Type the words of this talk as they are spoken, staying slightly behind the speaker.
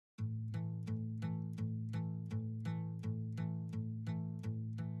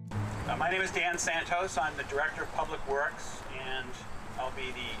My name is Dan Santos. I'm the Director of Public Works, and I'll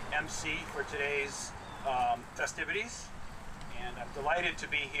be the MC for today's festivities. And I'm delighted to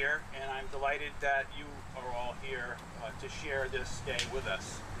be here, and I'm delighted that you are all here to share this day with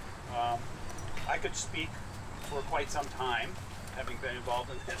us. I could speak for quite some time, having been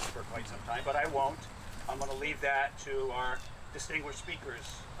involved in this for quite some time, but I won't. I'm going to leave that to our distinguished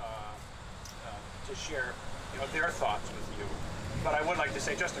speakers to share, their thoughts with you. But I would like to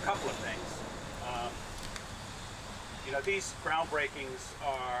say just a couple of things. These groundbreakings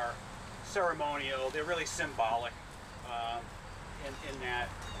are ceremonial. They're really symbolic in that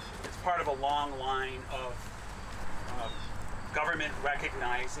it's part of a long line of government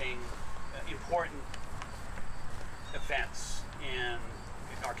recognizing important events in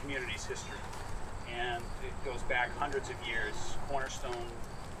our community's history. And it goes back hundreds of years, cornerstone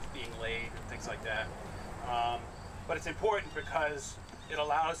being laid and things like that. But it's important because it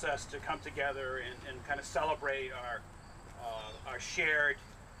allows us to come together and kind of celebrate our shared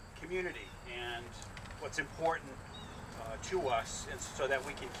community and what's important to us, and so that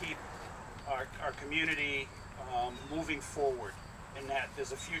we can keep our community moving forward, and that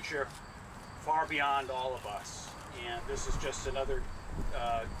there's a future far beyond all of us. And this is just another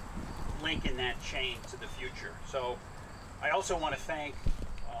link in that chain to the future. So I also want to thank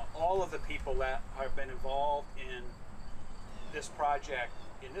all of the people that have been involved in this project.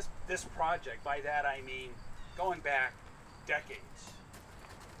 In this project, by that I mean going back decades.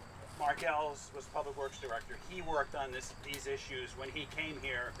 Mark Ells was Public Works Director. He worked on these issues when he came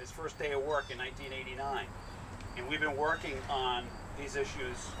here, his first day of work in 1989. And we've been working on these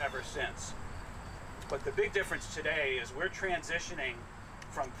issues ever since. But the big difference today is we're transitioning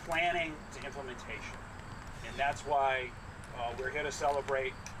from planning to implementation. And that's why we're here to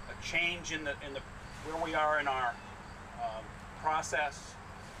celebrate a change in the where we are in our process,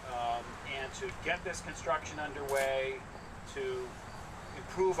 and to get this construction underway to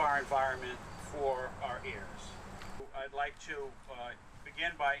improve our environment for our heirs. I'd like to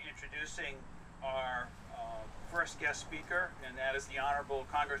begin by introducing our first guest speaker, and that is the Honorable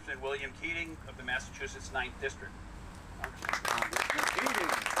Congressman William Keating of the Massachusetts 9th District.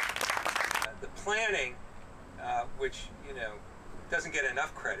 The planning, which doesn't get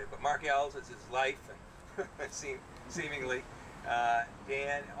enough credit, but Mark Ells is his life, and seemingly,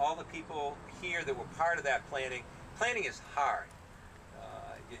 and all the people here that were part of that planning. Planning is hard.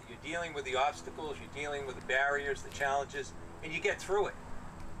 You're dealing with the obstacles, you're dealing with the barriers, the challenges, and you get through it.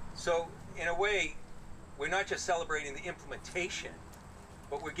 So, in a way, we're not just celebrating the implementation,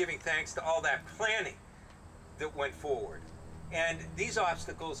 but we're giving thanks to all that planning that went forward. And these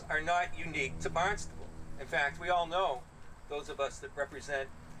obstacles are not unique to Barnstable. In fact, we all know, those of us that represent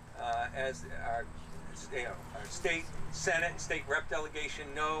as our state Senate and state rep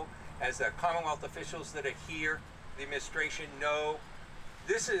delegation know, as the Commonwealth officials that are here, the administration know,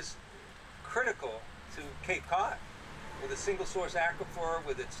 this is critical to Cape Cod, with a single source aquifer,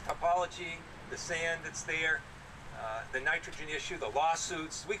 with its topology, the sand that's there, the nitrogen issue, the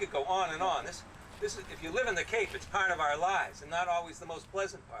lawsuits. We could go on and on. This is, if you live in the Cape, it's part of our lives, and not always the most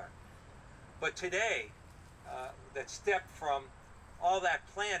pleasant part. But today, that step from all that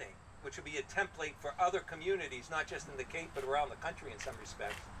planning, which will be a template for other communities, not just in the Cape, but around the country in some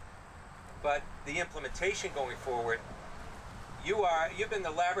respects. But the implementation going forward, you've been the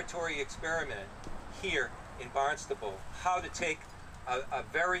laboratory experiment here in Barnstable, how to take a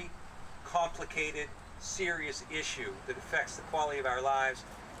very complicated, serious issue that affects the quality of our lives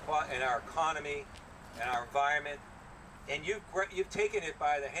and our economy and our environment, and you've taken it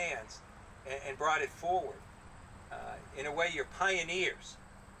by the hands and brought it forward. In a way, you're pioneers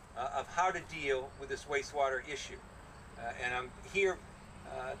of how to deal with this wastewater issue. And I'm here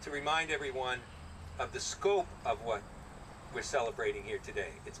to remind everyone of the scope of what we're celebrating here today.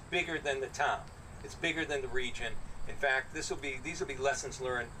 It's bigger than the town. It's bigger than the region. In fact, these will be lessons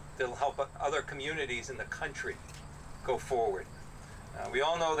learned that will help other communities in the country go forward. We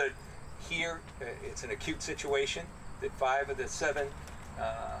all know that here it's an acute situation, that 5 of the 7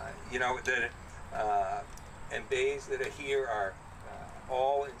 and bays that are here are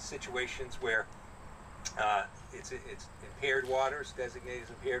all in situations where it's impaired waters, designated as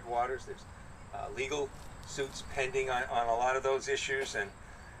impaired waters. There's legal suits pending on a lot of those issues, and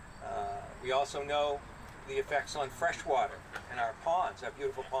we also know the effects on freshwater and our ponds, our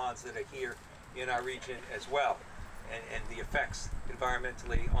beautiful ponds that are here in our region as well, and the effects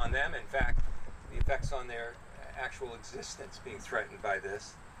environmentally on them. In fact, the effects on their actual existence being threatened by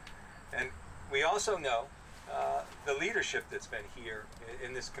this. And we also know the leadership that's been here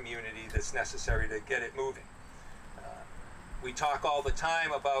in this community that's necessary to get it moving. We talk all the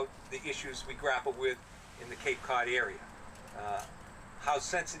time about the issues we grapple with in the Cape Cod area. How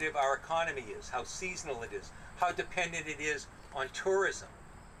sensitive our economy is, how seasonal it is, how dependent it is on tourism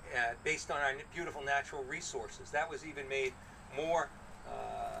based on our beautiful natural resources. That was even made more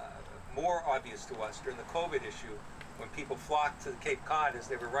obvious to us during the COVID issue when people flocked to Cape Cod as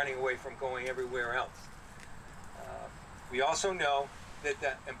they were running away from going everywhere else. We also know that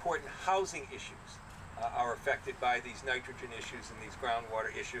the important housing issues are affected by these nitrogen issues and these groundwater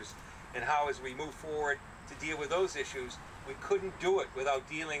issues, and how as we move forward to deal with those issues, we couldn't do it without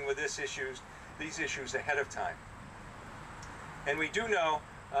dealing with these issues ahead of time. And we do know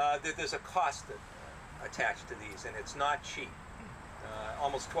that there's a cost attached to these, and it's not cheap.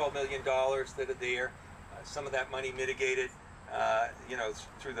 Almost $12 million that are there. Some of that money mitigated,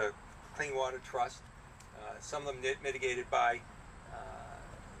 through the Clean Water Trust. Some of them mitigated by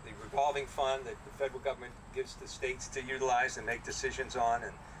the revolving fund that the federal government gives to states to utilize and make decisions on,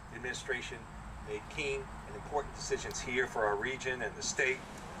 and the administration made keen and important decisions here for our region and the state.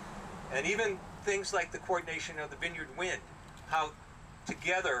 And even things like the coordination of the Vineyard Wind, how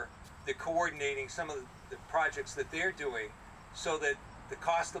together they're coordinating some of the projects that they're doing so that the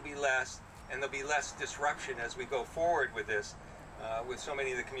cost will be less and there'll be less disruption as we go forward with this, with so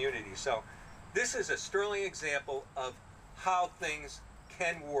many of the communities. So this is a sterling example of how things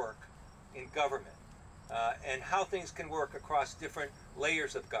can work in government, and how things can work across different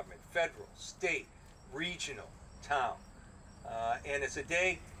layers of government: federal, state, regional, town. And it's a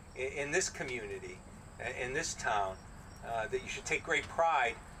day in this community, in this town, that you should take great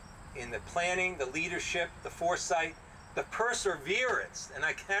pride in the planning, the leadership, the foresight, the perseverance, and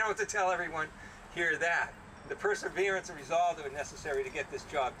I can't wait to tell everyone here that, the perseverance and resolve that are necessary to get this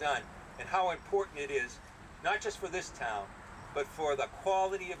job done, and how important it is, not just for this town, but for the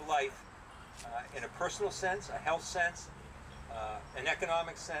quality of life in a personal sense, a health sense, an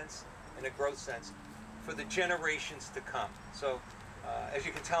economic sense, and a growth sense for the generations to come. So as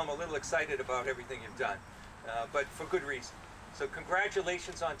you can tell, I'm a little excited about everything you've done, but for good reason. So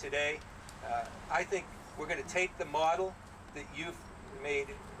congratulations on today. I think we're going to take the model that you've made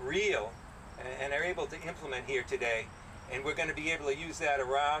real and are able to implement here today, and we're going to be able to use that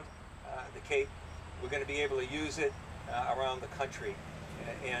around the Cape. We're going to be able to use it around the country,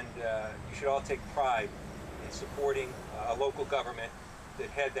 and you should all take pride in supporting a local government that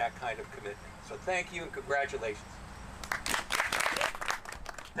had that kind of commitment. So thank you and congratulations.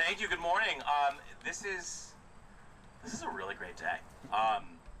 Thank you. Good morning. This is a really great day,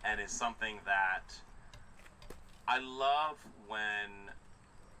 and is something that I love when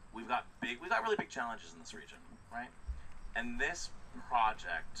we've got really big challenges in this region, right? And this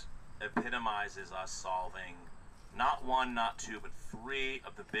project epitomizes us solving not one, not two, but three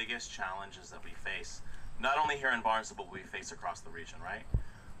of the biggest challenges that we face, not only here in Barnstable, but we face across the region, right?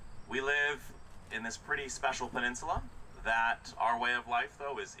 We live in this pretty special peninsula that our way of life,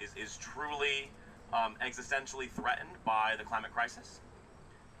 though, is truly existentially threatened by the climate crisis.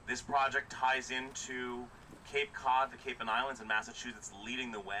 This project ties into Cape Cod, the Cape and Islands, and Massachusetts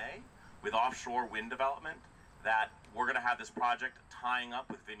leading the way with offshore wind development, that we're going to have this project tying up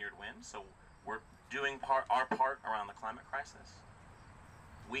with Vineyard Wind. So we're doing our part around the climate crisis.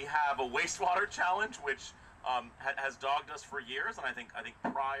 We have a wastewater challenge, which has dogged us for years, and I think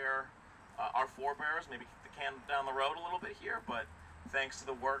prior our forebears maybe kicked the can down the road a little bit here, but thanks to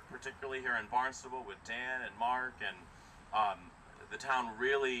the work, particularly here in Barnstable with Dan and Mark and the town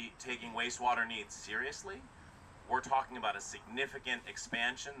really taking wastewater needs seriously, we're talking about a significant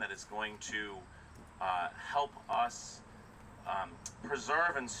expansion that is going to help us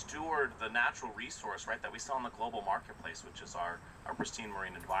preserve and steward the natural resource, right, that we sell in the global marketplace, which is our pristine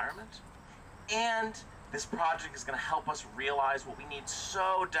marine environment. And this project is going to help us realize what we need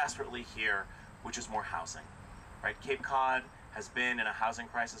so desperately here, which is more housing, right? Cape Cod has been in a housing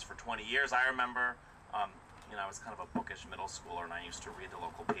crisis for 20 years. I remember, I was kind of a bookish middle schooler, and I used to read the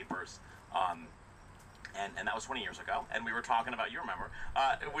local papers. And that was 20 years ago, and we were talking about, you remember,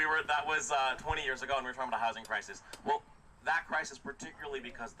 that was 20 years ago, and we were talking about a housing crisis. Well, that crisis, particularly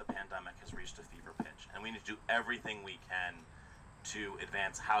because the pandemic, has reached a fever pitch, and we need to do everything we can to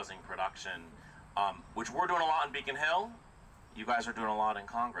advance housing production, which we're doing a lot in Beacon Hill. You guys are doing a lot in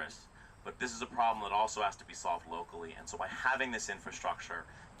Congress, but this is a problem that also has to be solved locally. And so by having this infrastructure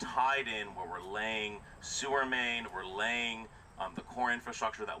tied in, where we're laying sewer main, we're laying the core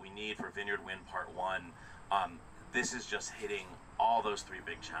infrastructure that we need for Vineyard Wind Part 1, this is just hitting all those three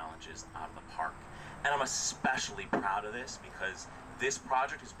big challenges out of the park. And I'm especially proud of this because this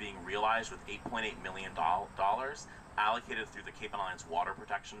project is being realized with $8.8 million allocated through the Cape and Islands Water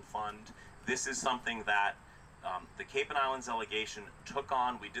Protection Fund. This is something that the Cape and Islands delegation took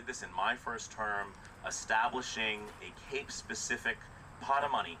on, we did this in my first term, establishing a Cape-specific pot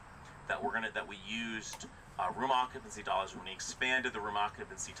of money that we used room occupancy dollars when we expanded the room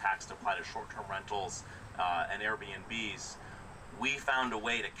occupancy tax to apply to short-term rentals and Airbnbs. We found a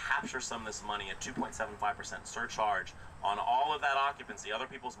way to capture some of this money at 2.75% surcharge on all of that occupancy, other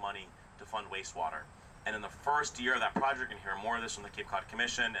people's money, to fund wastewater. And in the first year of that project, and hear more of this from the Cape Cod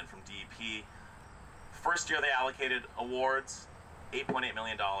Commission and from DEP, first year they allocated awards, $8.8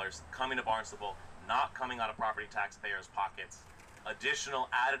 million, coming to Barnstable, not coming out of property taxpayers' pockets. Additional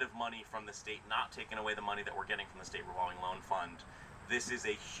additive money from the state, not taking away the money that we're getting from the state revolving loan fund. This is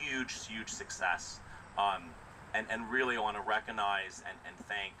a huge, huge success. And really I want to recognize and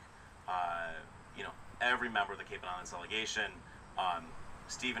thank every member of the Cape and Islands delegation.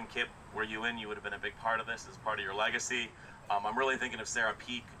 Steve and Kip, were you in? You would have been a big part of this as part of your legacy. I'm really thinking of Sarah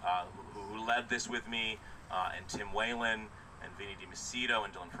Peak, who led this with me, and Tim Whalen, and Vinny DiMacedo,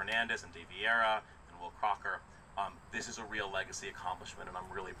 and Dylan Fernandez, and Dave Vieira, and Will Crocker. This is a real legacy accomplishment, and I'm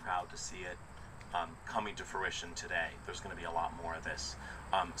really proud to see it coming to fruition today. There's going to be a lot more of this.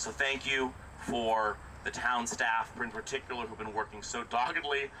 So thank you for the town staff in particular who've been working so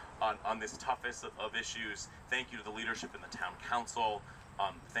doggedly on this toughest of issues. Thank you to the leadership in the town council.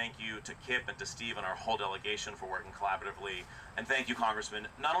 Thank you to Kip and to Steve and our whole delegation for working collaboratively. And thank you, Congressman,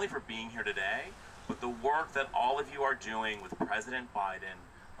 not only for being here today, but the work that all of you are doing with President Biden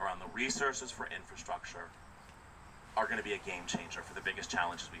around the resources for infrastructure are going to be a game changer for the biggest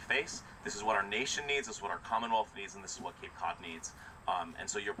challenges we face. This is what our nation needs, this is what our Commonwealth needs, and this is what Cape Cod needs. And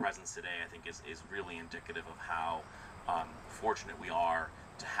so your presence today, I think, is really indicative of how fortunate we are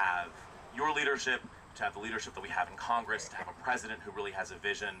to have your leadership, to have the leadership that we have in Congress, to have a president who really has a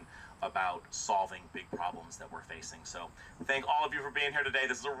vision about solving big problems that we're facing. So thank all of you for being here today.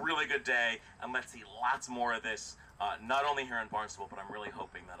 This is a really good day, and let's see lots more of this, not only here in Barnstable, but I'm really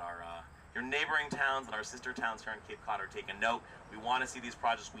hoping that your neighboring towns and our sister towns here in Cape Cod are taking note. We want to see these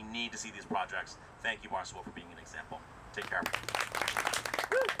projects. We need to see these projects. Thank you, Barnstable, for being an example. Take care.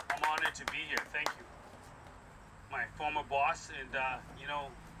 I'm honored to be here. Thank you. My former boss, and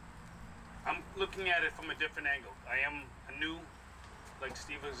I'm looking at it from a different angle. I am new, like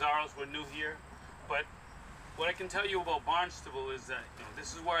Steve and Xiarhos, we're new here, but what I can tell you about Barnstable is that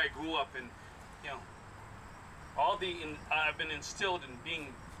this is where I grew up, and I've been instilled in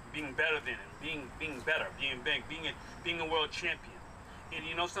being better than it, being better, being big, being a world champion. And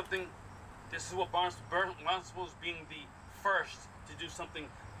you know something? This is what Barnstable is being the first to do something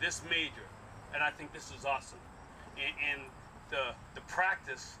this major, and I think this is awesome. And the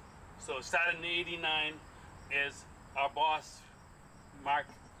practice. So it started in '89, as our boss Mark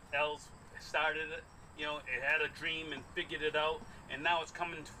Els started it. It had a dream and figured it out, and now it's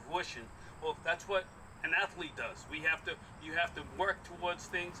coming to fruition. Well, that's what an athlete does. You have to work towards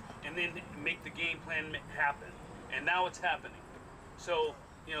things and then make the game plan happen. And now it's happening. So,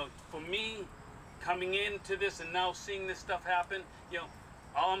 for me, coming into this and now seeing this stuff happen,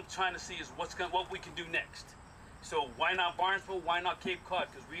 all I'm trying to see is what we can do next. So why not Barnstable? Why not Cape Cod?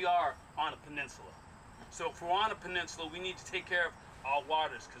 Because we are on a peninsula. So if we're on a peninsula, we need to take care of our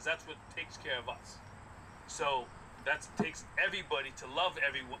waters, because that's what takes care of us. So that takes everybody to love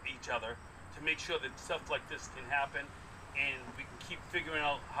each other, to make sure that stuff like this can happen, and we can keep figuring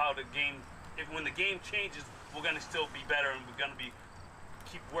out how the game. When the game changes, we're gonna still be better, and we're gonna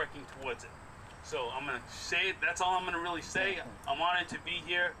keep working towards it. So I'm gonna say that's all I'm gonna really say. I'm honored to be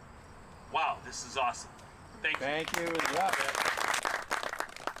here. Wow, this is awesome. Thank you. Thank you. Yeah.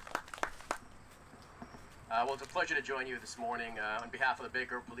 Well, it's a pleasure to join you this morning on behalf of the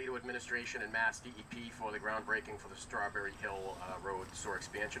Baker Polito administration and Mass DEP for the groundbreaking for the Strawberry Hill Road Sewer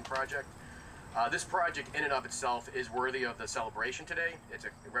Expansion Project. This project in and of itself is worthy of the celebration today. It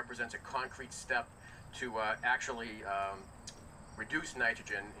represents a concrete step to actually reduce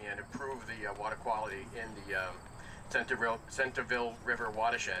nitrogen and improve the water quality in the Centerville River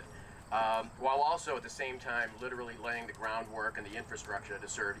watershed, while also at the same time literally laying the groundwork and the infrastructure to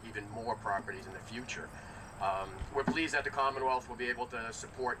serve even more properties in the future. We're pleased that the Commonwealth will be able to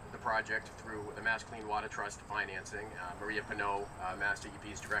support the project through the Mass Clean Water Trust financing. Maria Pinot, Mass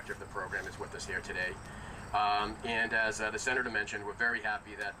DEP's director of the program, is with us here today. And as the Senator mentioned, we're very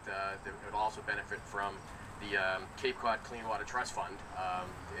happy that it would also benefit from the Cape Cod Clean Water Trust Fund,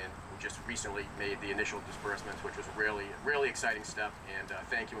 and we just recently made the initial disbursements, which was a really exciting step. And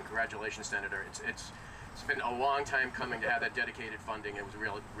thank you and congratulations, Senator. It's been a long time coming to have that dedicated funding. It was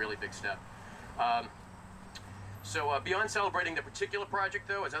a really big step. So beyond celebrating the particular project,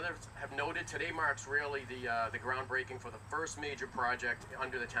 though, as others have noted, today marks really the groundbreaking for the first major project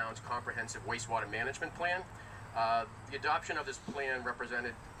under the town's comprehensive wastewater management plan. The adoption of this plan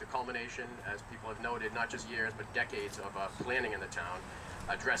represented the culmination, as people have noted, not just years but decades of planning in the town.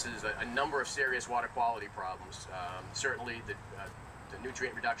 Addresses a number of serious water quality problems. Certainly the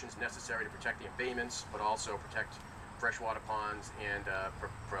nutrient reductions necessary to protect the embayments, but also protect freshwater ponds and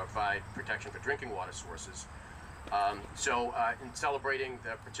provide protection for drinking water sources. In celebrating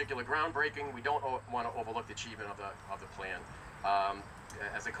the particular groundbreaking, we don't want to overlook the achievement of the plan.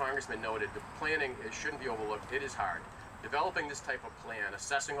 As the Congressman noted, the planning shouldn't be overlooked. It is hard. Developing this type of plan,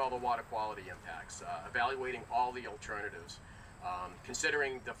 assessing all the water quality impacts, evaluating all the alternatives,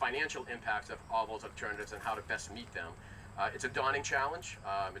 considering the financial impacts of all those alternatives and how to best meet them. It's a daunting challenge.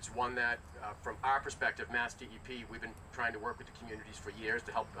 It's one that, from our perspective, Mass DEP, we've been trying to work with the communities for years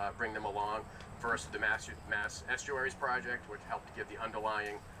to help bring them along. First, the Mass Estuaries Project, which helped to give the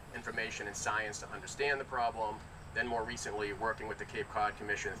underlying information and science to understand the problem. Then more recently, working with the Cape Cod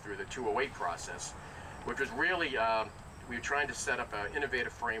Commission through the 208 process, which was really, we were trying to set up an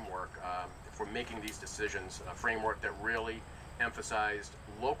innovative framework for making these decisions, a framework that really emphasized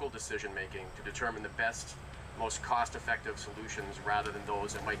local decision-making to determine the best, most cost-effective solutions rather than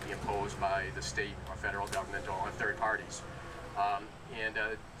those that might be imposed by the state or federal government or third parties.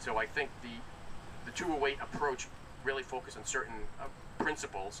 So I think the 208 approach really focused on certain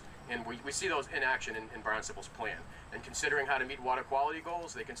principles, and we see those in action in Barnstable's plan. And considering how to meet water quality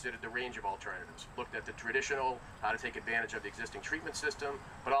goals, they considered the range of alternatives. Looked at the traditional, how to take advantage of the existing treatment system,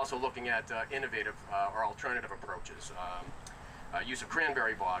 but also looking at innovative or alternative approaches. Use of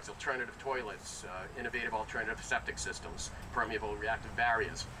cranberry bogs, alternative toilets, innovative alternative septic systems, permeable reactive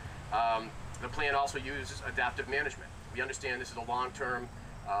barriers. The plan also uses adaptive management. We understand this is a long-term,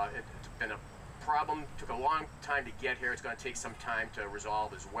 it's been a problem, took a long time to get here. It's going to take some time to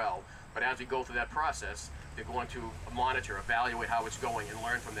resolve as well. But as we go through that process, they're going to monitor, evaluate how it's going, and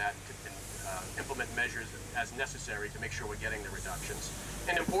learn from that and implement measures as necessary to make sure we're getting the reductions.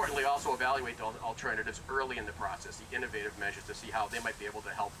 And importantly, also evaluate the alternatives early in the process, the innovative measures, to see how they might be able to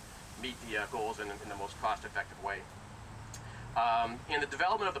help meet the goals in the most cost-effective way. And the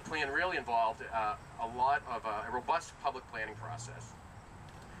development of the plan really involved a lot of a robust public planning process.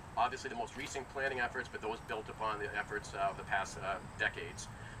 Obviously the most recent planning efforts, but those built upon the efforts of the past decades.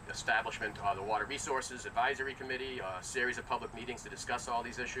 The establishment of the Water Resources Advisory Committee, a series of public meetings to discuss all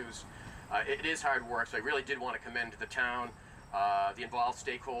these issues. It is hard work, so I really did want to commend the town, the involved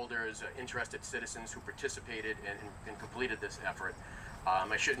stakeholders, interested citizens who participated and completed this effort.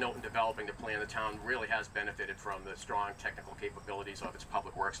 I should note, in developing the plan, the town really has benefited from the strong technical capabilities of its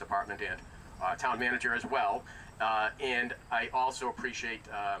Public Works Department and town manager as well. And I also appreciate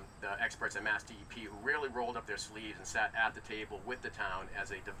the experts at Mass DEP who really rolled up their sleeves and sat at the table with the town as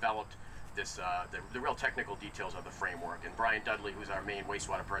they developed this, the real technical details of the framework. And Brian Dudley, who's our main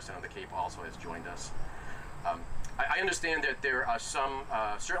wastewater person on the Cape, also has joined us. I understand that there are some,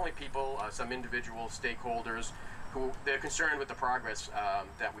 certainly people, some individual stakeholders who they're concerned with the progress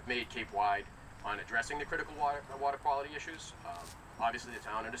that we've made Cape-wide on addressing the critical water quality issues. Obviously the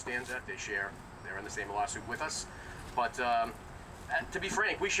town understands that, they're in the same lawsuit with us. But to be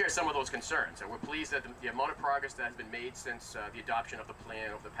frank, we share some of those concerns, and we're pleased that the amount of progress that has been made since the adoption of the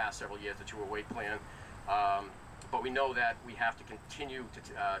plan over the past several years, the 208 plan. But we know that we have to continue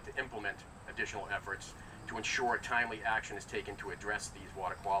to implement additional efforts to ensure timely action is taken to address these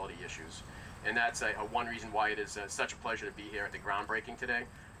water quality issues. And that's one reason why it is such a pleasure to be here at the groundbreaking today.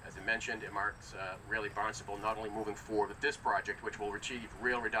 As I mentioned, it marks really Barnstable not only moving forward with this project, which will achieve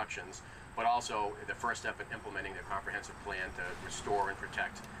real reductions, but also the first step in implementing the comprehensive plan to restore and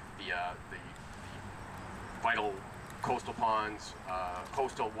protect the vital coastal ponds,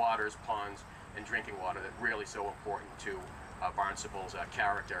 coastal waters, ponds, and drinking water that really so important to Barnstable's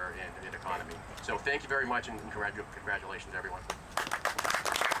character and economy. So thank you very much, and congratulations, everyone.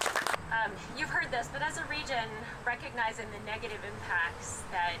 You've heard this, but as a region, recognizing the negative impacts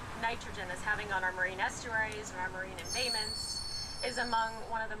that nitrogen is having on our marine estuaries and our marine embayments is among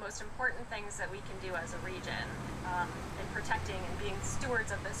one of the most important things that we can do as a region in protecting and being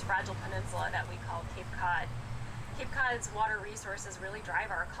stewards of this fragile peninsula that we call Cape Cod. Cape Cod's water resources really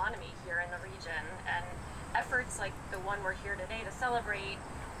drive our economy here in the region, and efforts like the one we're here today to celebrate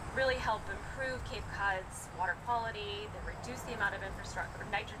really help improve Cape Cod's water quality, they reduce the amount of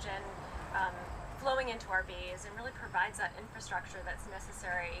nitrogen flowing into our bays, and really provides that infrastructure that's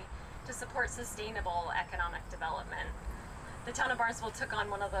necessary to support sustainable economic development. The town of Barnstable took on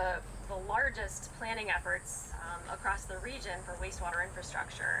one of the largest planning efforts across the region for wastewater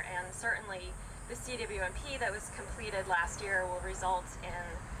infrastructure, and certainly the CWMP that was completed last year will result in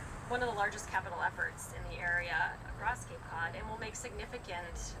one of the largest capital efforts in the area across Cape Cod, and will make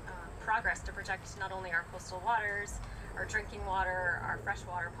significant progress to protect not only our coastal waters, our drinking water, our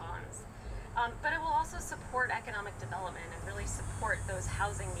freshwater ponds, but it will also support economic development and really support those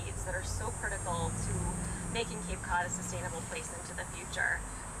housing needs that are so critical to making Cape Cod a sustainable place into the future.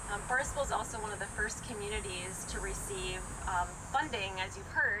 Barnstable is also one of the first communities to receive funding, as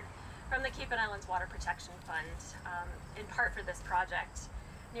you've heard, from the Cape and Islands Water Protection Fund, in part for this project.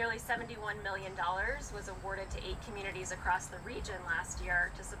 Nearly $71 million was awarded to 8 communities across the region last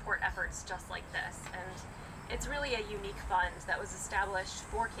year to support efforts just like this. And it's really a unique fund that was established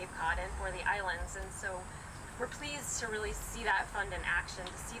for Cape Cod and for the islands. And so we're pleased to really see that fund in action,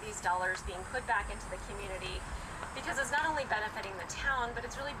 to see these dollars being put back into the community, because it's not only benefiting the town, but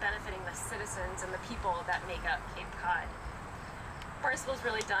it's really benefiting the citizens and the people that make up Cape Cod. Barnstable's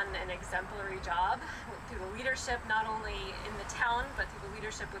really done an exemplary job through the leadership, not only in the town, but through the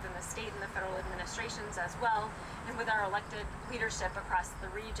leadership within the state and the federal administrations as well, and with our elected leadership across the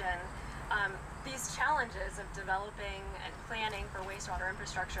region. These challenges of developing and planning for wastewater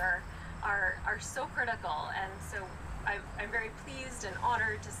infrastructure are so critical, and so I'm very pleased and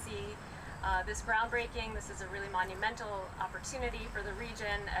honored to see this groundbreaking. This is a really monumental opportunity for the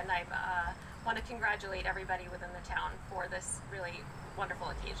region, and I want to congratulate everybody within the town for this really wonderful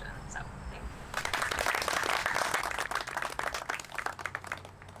occasion. So, thank you.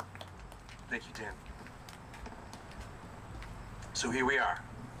 Thank you, Dan. So here we are.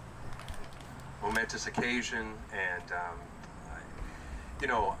 Momentous occasion, and you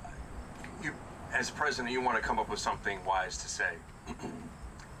know, you as president, you want to come up with something wise to say,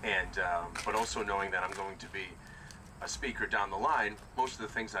 and but also knowing that I'm going to be a speaker down the line. Most of the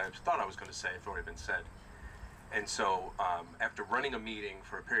things I thought I was going to say have already been said, and so after running a meeting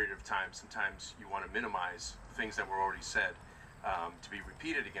for a period of time, sometimes you want to minimize things that were already said to be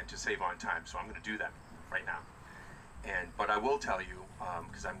repeated again to save on time. So I'm going to do that right now. But I will tell you,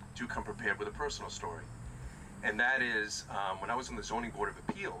 because I do come prepared with a personal story, and that is when I was on the Zoning Board of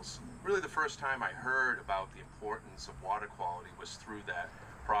Appeals, really the first time I heard about the importance of water quality was through that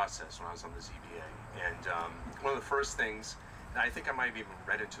process when I was on the ZBA. And one of the first things, and I think I might have even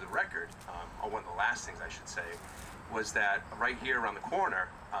read into the record, or one of the last things I should say, was that right here around the corner,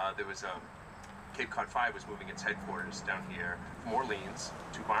 there was Cape Cod 5 was moving its headquarters down here from Orleans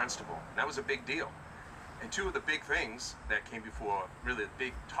to Barnstable. And that was a big deal. And two of the big things that came before, really the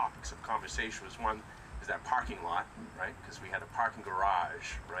big topics of conversation, was one is that parking lot, right? Because we had a parking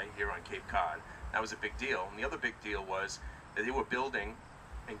garage right here on Cape Cod. That was a big deal. And the other big deal was that they were building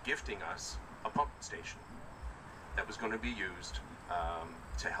and gifting us a pump station that was going to be used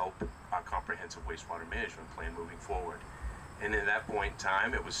to help our comprehensive wastewater management plan moving forward. And at that point in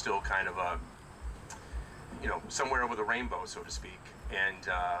time, it was still kind of a, you know, somewhere over the rainbow, so to speak. And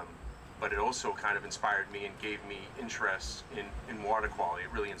but it also kind of inspired me and gave me interest in water quality.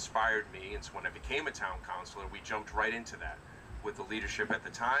 It really inspired me, and so when I became a town councilor, we jumped right into that with the leadership at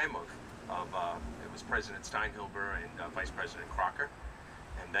the time of it was President Steinhilber and Vice President Crocker,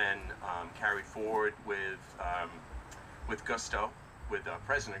 and then carried forward with gusto with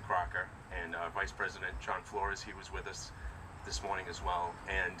President Crocker and Vice President John Flores. He was with us this morning as well,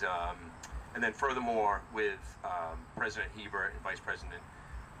 and then furthermore with President Hebert and Vice President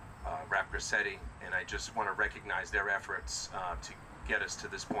Rap Grassetti, and I just want to recognize their efforts to get us to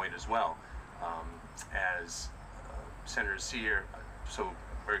this point as well. As Senator Cyr so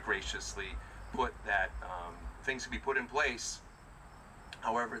very graciously put that things can be put in place.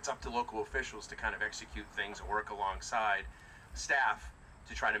 However, it's up to local officials to kind of execute things and work alongside staff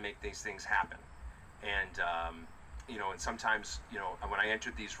to try to make these things happen. And you know, and sometimes, you know, when I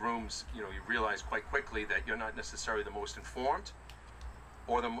entered these rooms, you know, you realize quite quickly that you're not necessarily the most informed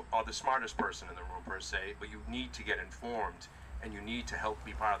or the smartest person in the room per se, but you need to get informed, and you need to help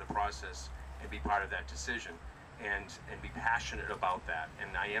be part of the process and be part of that decision, and be passionate about that.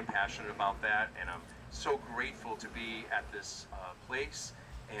 And I am passionate about that, and I'm so grateful to be at this place.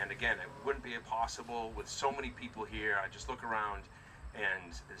 And again, it wouldn't be possible with so many people here. I just look around,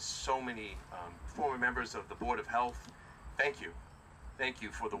 and there's so many former members of the Board of Health. Thank you. Thank you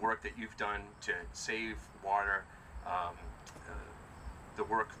for the work that you've done to save water. The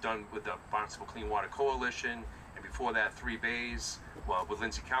work done with the Barnstable Clean Water Coalition, and before that, 3 Bays, well, with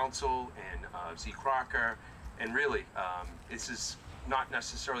Lindsay Council and Z. Crocker. And really, this is not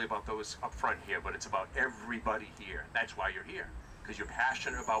necessarily about those up front here, but it's about everybody here. That's why you're here, because you're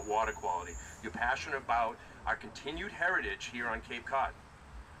passionate about water quality. You're passionate about our continued heritage here on Cape Cod,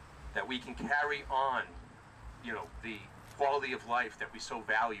 that we can carry on, you know, the quality of life that we so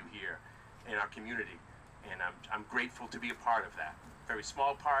value here in our community. And I'm grateful to be a part of that. Very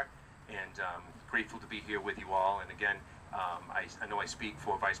small part, and grateful to be here with you all. And again, I know I speak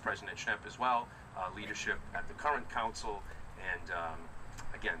for Vice President Schnepp as well, leadership at the current council, and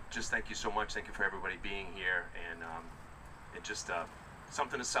again, just thank you so much. Thank you for everybody being here, and it just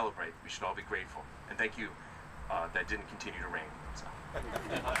something to celebrate. We should all be grateful, and thank you that didn't continue to rain. So.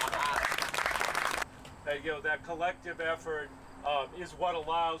 You know, that collective effort is what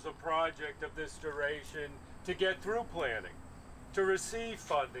allows a project of this duration to get through planning, to receive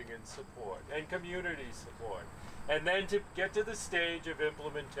funding and support and community support, and then to get to the stage of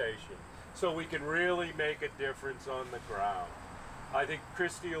implementation so we can really make a difference on the ground. I think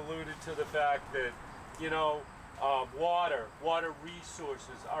Christy alluded to the fact that, you know, water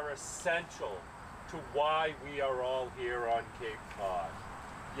resources are essential to why we are all here on Cape Cod.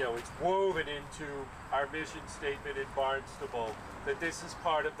 You know, it's woven into our mission statement in Barnstable that this is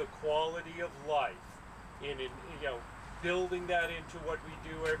part of the quality of life in you know, building that into what we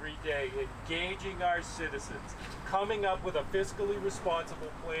do every day, engaging our citizens, coming up with a fiscally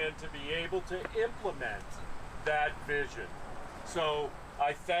responsible plan to be able to implement that vision. So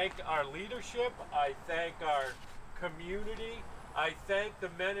I thank our leadership, I thank our community, I thank the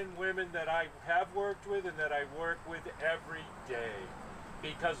men and women that I have worked with and that I work with every day.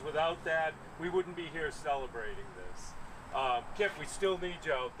 Because without that, we wouldn't be here celebrating this. Kip, we still need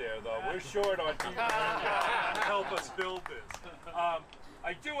you out there, though. We're short on people to help us build this.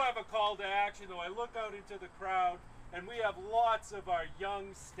 I do have a call to action, though. I look out into the crowd, and we have lots of our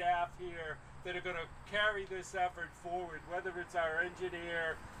young staff here that are going to carry this effort forward, whether it's our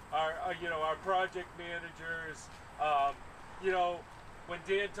engineer, our you know, our project managers. You know, when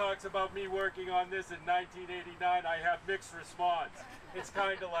Dan talks about me working on this in 1989, I have mixed response. It's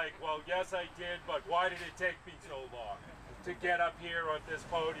kind of like, well, yes, I did, but why did it take me so long to get up here on this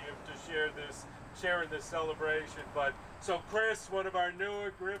podium to share this celebration? But so Chris, one of our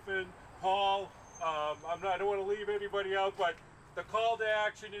newer, Griffin, Paul, I don't want to leave anybody out, but the call to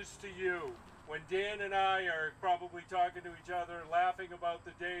action is to you. When Dan and I are probably talking to each other and laughing about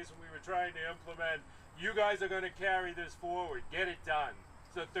the days when we were trying to implement, you guys are going to carry this forward. Get it done.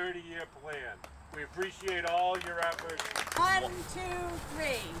 It's a 30-year plan. We appreciate all your efforts. 1, 2, 3.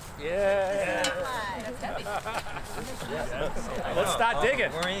 Yeah. That's heavy. Let's start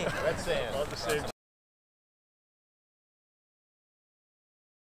digging. Red sand. All at the same time.